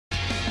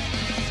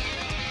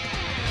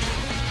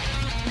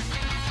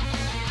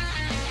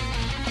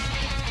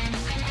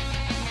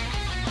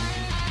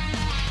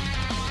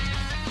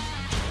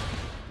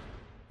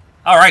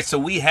Alright, so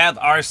we have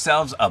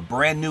ourselves a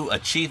brand new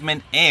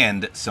achievement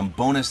and some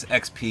bonus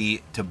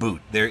XP to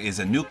boot. There is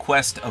a new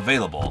quest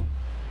available,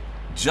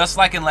 just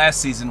like in last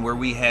season where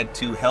we had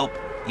to help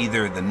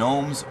either the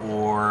gnomes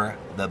or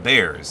the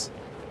bears.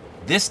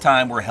 This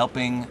time we're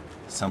helping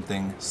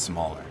something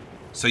smaller.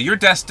 So your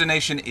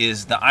destination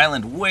is the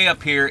island way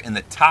up here in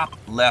the top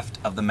left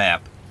of the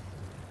map.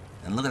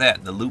 And look at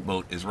that, the loot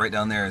boat is right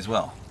down there as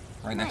well,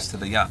 right next to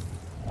the yacht.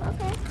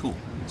 Okay. Cool.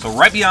 So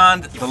right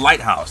beyond the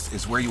lighthouse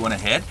is where you want to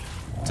head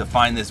to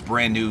find this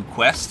brand new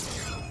quest.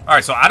 All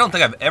right, so I don't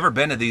think I've ever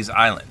been to these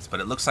islands,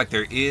 but it looks like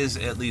there is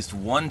at least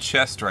one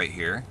chest right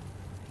here.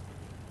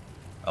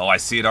 Oh, I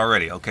see it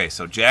already. Okay,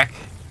 so Jack,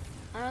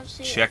 I don't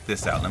see check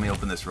this out. Let me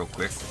open this real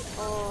quick.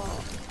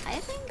 Oh, I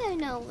think I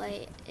know what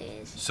it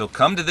is. So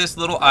come to this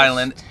little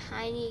island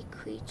Tiny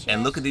creature.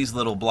 and look at these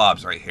little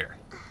blobs right here.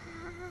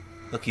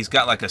 Look, he's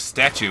got like a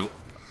statue.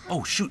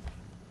 Oh, shoot.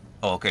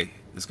 Oh, okay.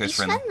 This guy's He's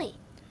friendly. friendly.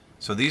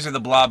 So these are the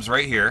blobs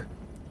right here,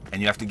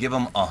 and you have to give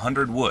them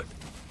 100 wood.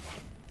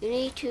 You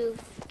need to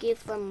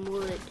give them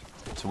wood.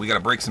 So we got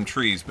to break some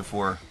trees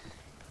before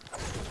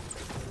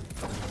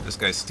this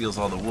guy steals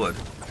all the wood.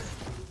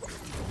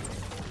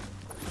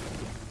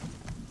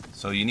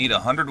 So you need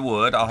 100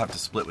 wood. I'll have to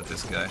split with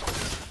this guy.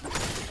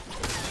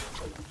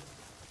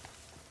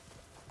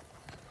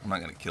 I'm not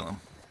going to kill him.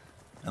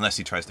 Unless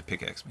he tries to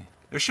pickaxe me.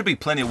 There should be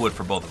plenty of wood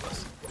for both of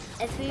us.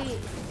 If we...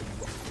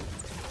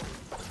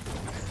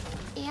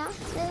 Yeah.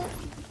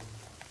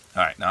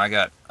 Alright, now I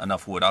got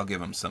enough wood. I'll give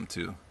him some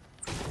too.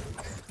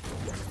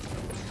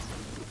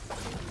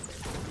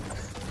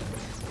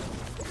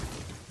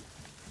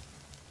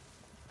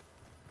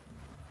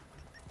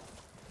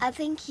 I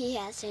think he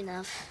has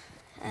enough.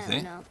 I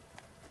don't know.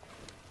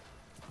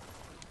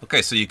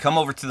 Okay, so you come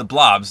over to the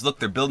blobs. Look,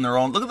 they're building their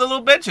own. Look at the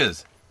little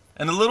benches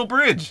and the little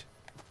bridge.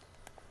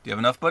 Do you have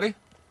enough, buddy?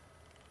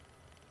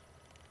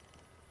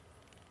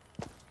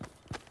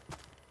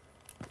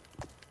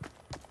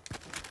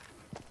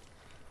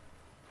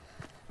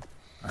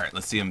 Alright,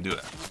 let's see him do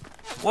it.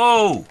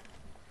 Whoa!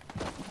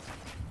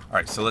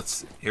 Alright, so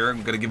let's... Here,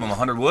 I'm going to give him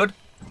 100 wood.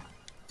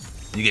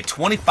 You get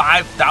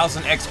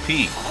 25,000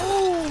 XP.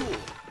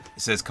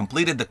 It says,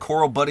 completed the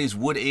Coral Buddies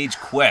Wood Age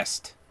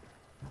quest.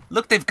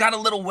 Look, they've got a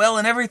little well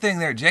and everything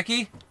there,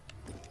 Jackie.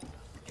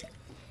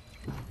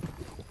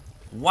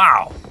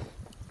 Wow.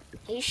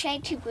 He's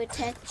trying to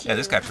protect you. Yeah,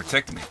 this guy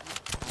protected me.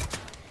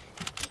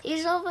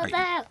 He's over Right,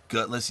 there.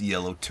 gutless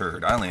yellow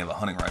turd. I only have a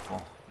hunting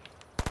rifle.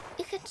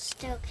 You can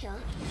still kill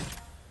him.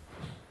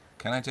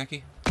 Can I,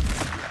 Jackie?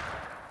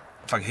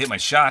 If I can hit my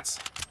shots.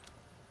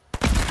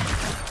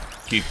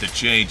 Keep the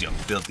change, you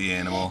filthy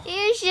animal.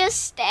 He's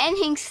just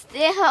standing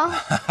still.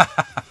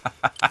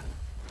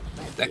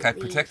 That guy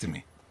protected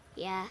me.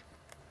 Yeah.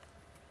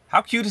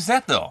 How cute is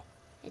that, though?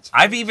 It's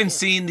I've very even cute.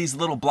 seen these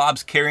little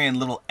blobs carrying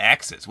little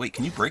axes. Wait,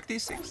 can you break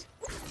these things?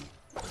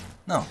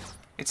 No.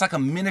 It's like a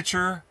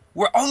miniature...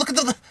 Oh, look at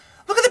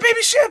the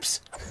baby ships!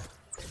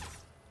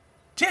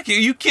 Jackie,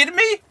 are you kidding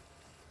me?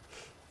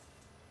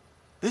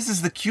 This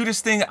is the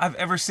cutest thing I've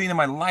ever seen in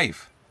my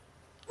life.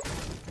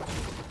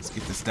 Let's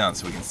get this down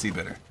so we can see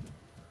better.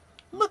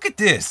 Look at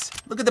this.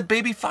 Look at the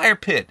baby fire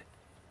pit.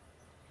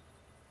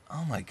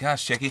 Oh my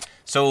gosh, Jackie.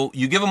 So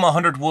you give them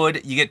 100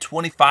 wood, you get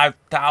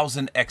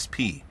 25,000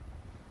 XP.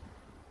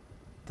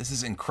 This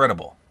is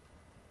incredible.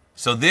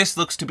 So this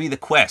looks to be the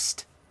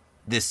quest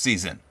this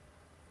season.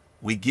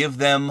 We give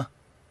them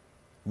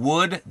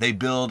wood, they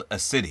build a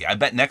city. I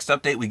bet next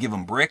update we give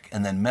them brick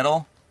and then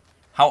metal.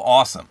 How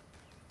awesome.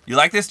 You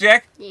like this,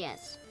 Jack?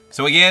 Yes.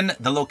 So again,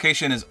 the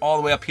location is all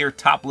the way up here,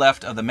 top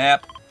left of the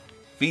map.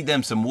 Feed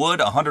them some wood,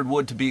 100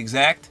 wood to be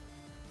exact,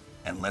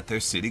 and let their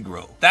city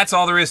grow. That's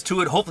all there is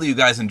to it. Hopefully you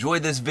guys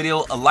enjoyed this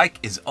video. A like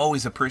is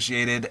always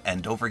appreciated,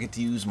 and don't forget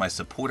to use my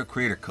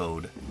Support-A-Creator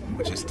Code,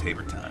 which is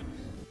Tabor time.